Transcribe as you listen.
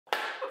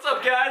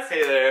up, guys?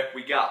 Hey there.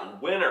 We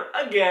got winner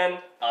again.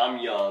 I'm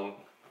young.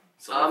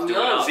 So I'm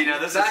young. See, now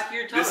this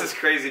is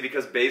crazy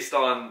because based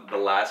on the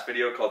last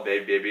video called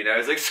Baby Baby, and I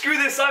was like, screw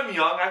this, I'm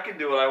young, I can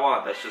do what I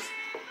want. That's just...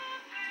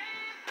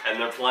 And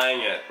they're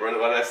playing it. What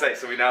did I say?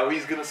 So now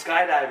he's gonna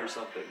skydive or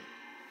something.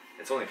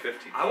 It's only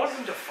 15 plus. I want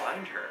him to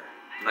find her.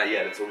 Not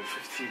yet, it's only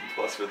 15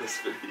 plus for this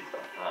video.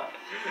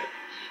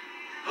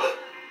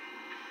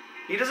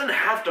 He doesn't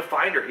have to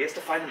find her, he has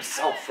to find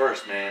himself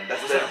first, man.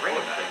 That's the ring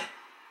thing.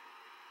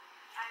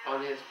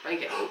 On his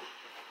blanket.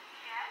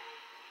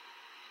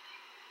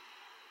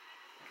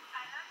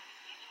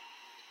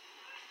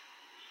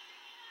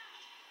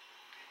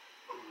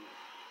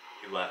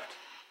 He left.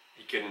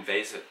 He couldn't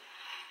face it.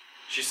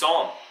 She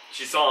saw him.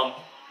 She saw him.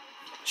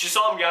 She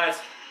saw him, guys.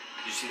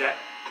 Did you see that?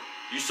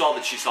 You saw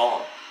that she saw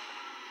him.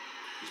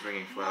 He's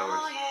bringing flowers.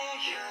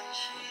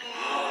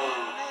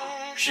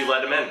 She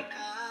let him in.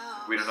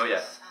 We don't know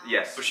yet.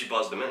 Yes. But she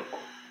buzzed him in.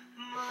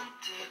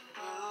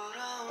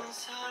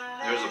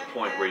 There's a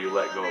point where you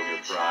let go of your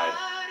pride.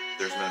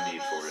 There's no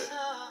need for it.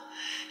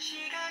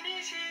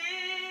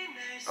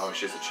 Oh,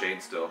 she has a chain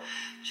still.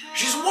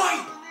 She's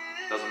white!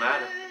 Doesn't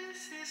matter.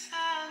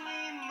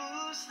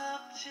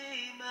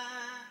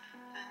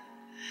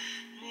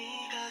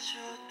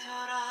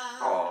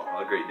 Oh,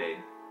 a great day.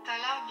 T'as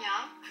l'air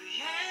bien.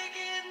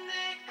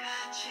 Mais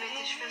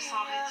tes cheveux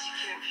sont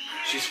ridicules.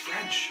 She's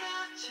French.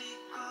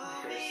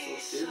 Okay,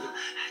 so stupid.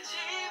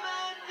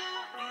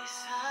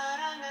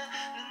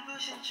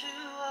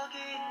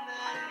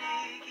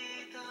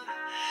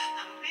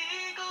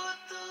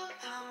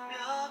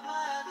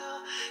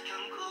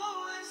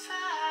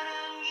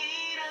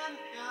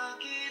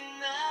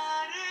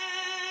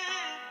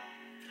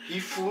 He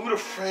flew to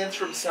France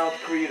from South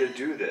Korea to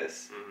do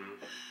this.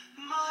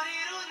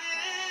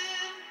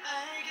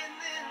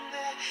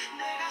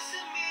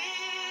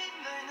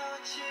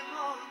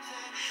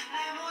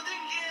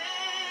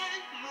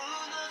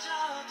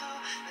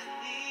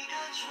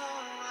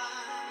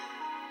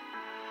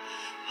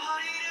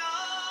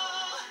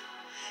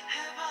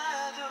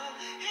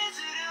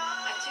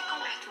 As-tu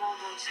complètement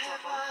bon de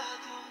savoir?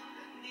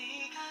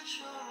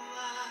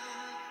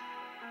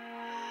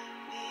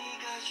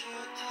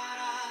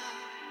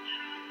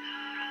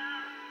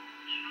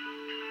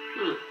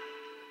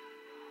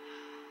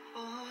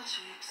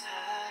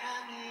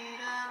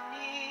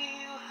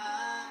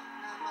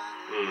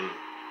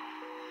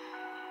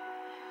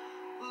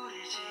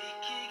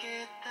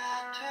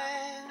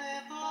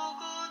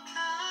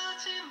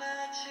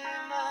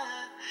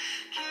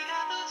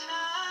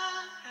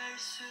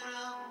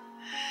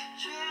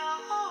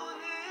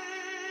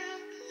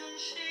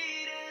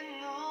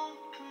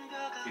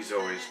 He's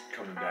always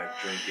coming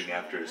back drinking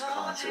after his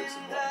concerts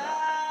and whatnot.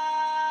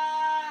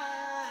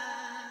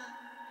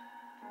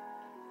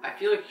 I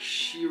feel like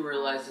she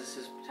realizes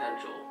his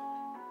potential,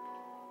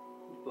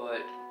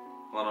 but...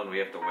 Hold on, we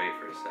have to wait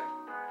for a sec.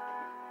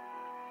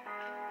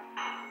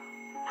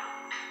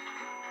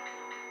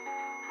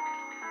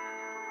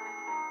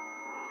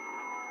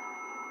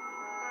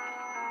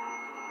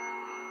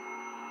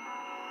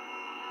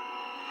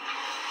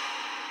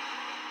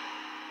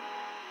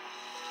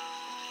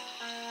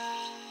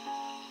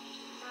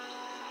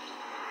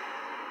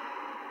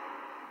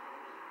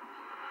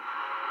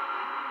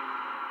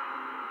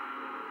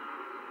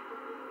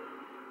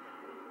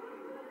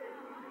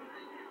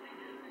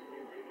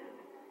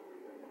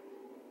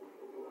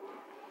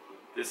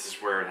 This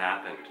is where it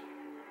happened.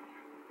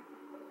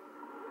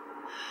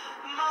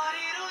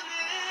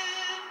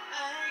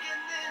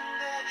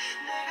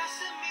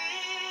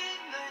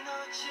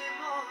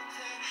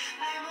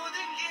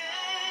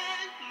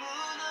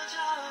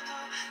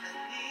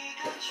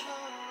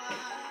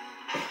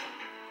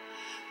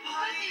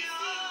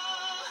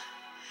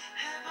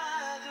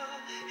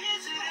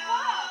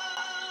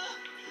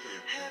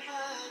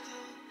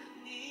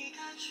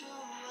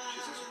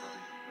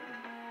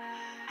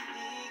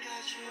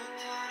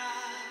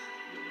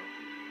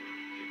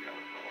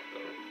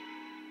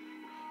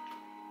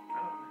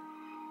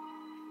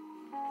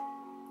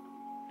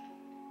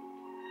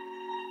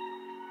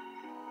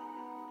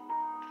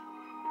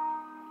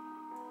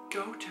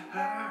 Go to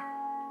her.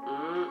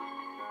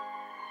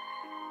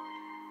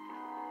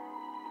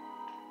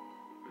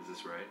 Is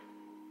this right?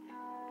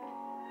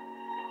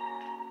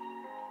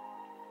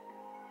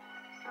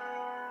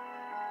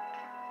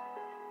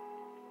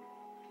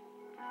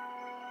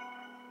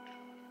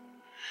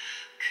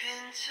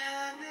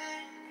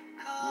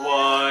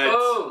 What?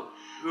 Oh!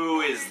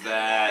 Who is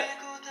that?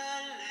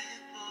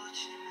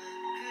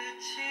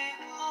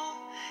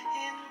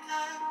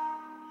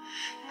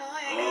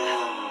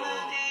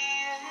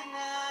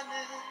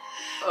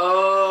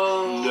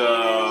 Oh! No.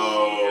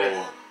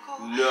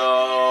 No.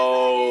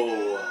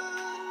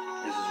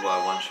 This is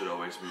why one should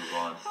always move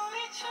on.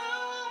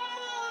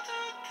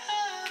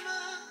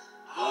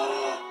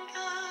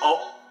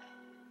 Oh.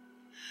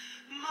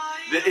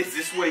 Is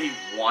this what he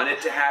wanted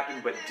to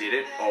happen but did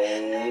it?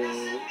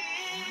 Oh.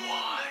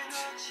 What?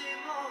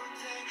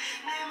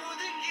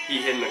 He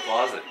hid in the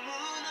closet.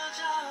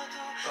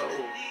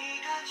 Oh.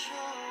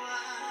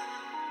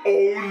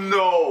 Oh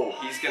no!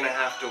 He's gonna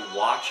have to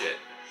watch it.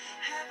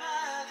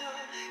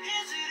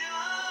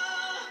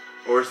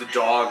 Or is the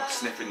dog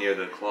sniffing near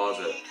the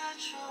closet?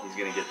 He's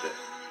gonna get the.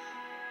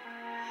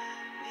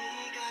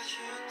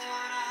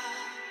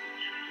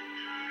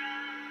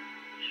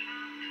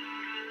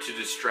 To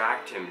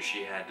distract him,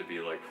 she had to be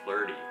like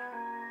flirty.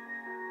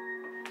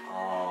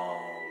 Oh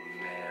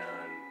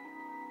man.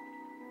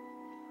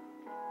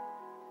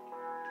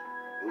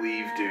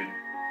 Leave, dude.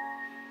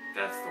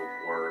 That's the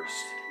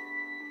worst.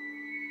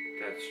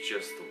 That's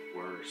just the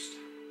worst.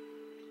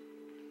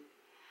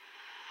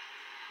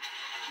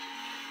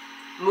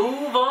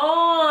 Move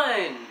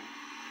on!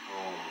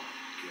 Oh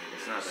my goodness.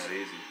 It's not that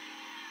easy.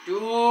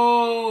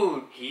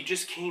 Dude! He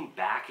just came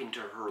back into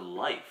her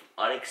life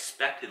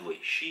unexpectedly.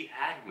 She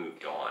had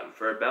moved on.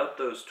 For about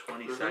those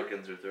 20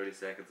 seconds or 30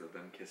 seconds of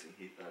them kissing,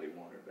 he thought he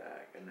wanted her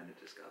back, and then it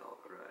just got all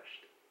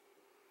crushed.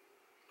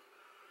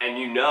 And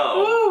you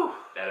know Woo!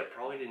 that it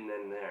probably didn't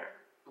end there.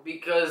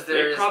 Because They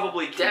there's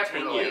probably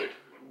definitely continued.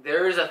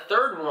 there is a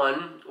third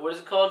one. What is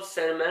it called?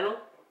 Sentimental?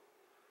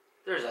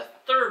 There's a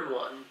third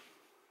one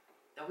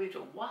that we have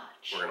to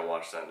watch. We're gonna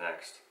watch that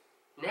next.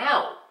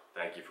 Now.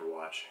 Thank you for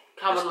watching.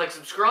 Comment, like,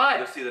 subscribe.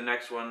 You'll see the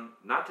next one,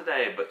 not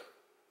today, but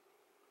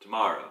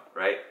tomorrow,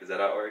 right? Is that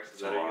how it works?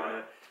 Is that how you're Tomorrow.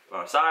 gonna-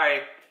 Tomorrow. Sorry.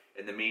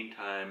 In the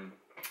meantime,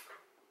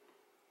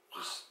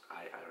 just,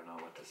 I don't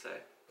know what to say.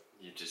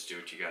 You just do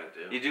what you gotta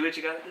do. You do what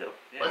you gotta do.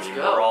 Yeah. Let's I mean,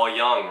 go. We're all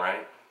young,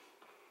 right?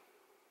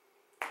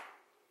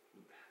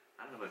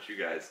 I don't know about you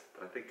guys,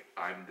 but I think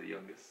I'm the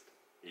youngest.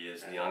 He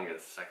is the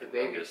youngest, second The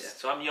baby, youngest. yeah.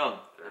 So I'm young.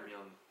 I'm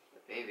young.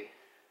 Baby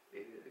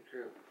of the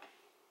group.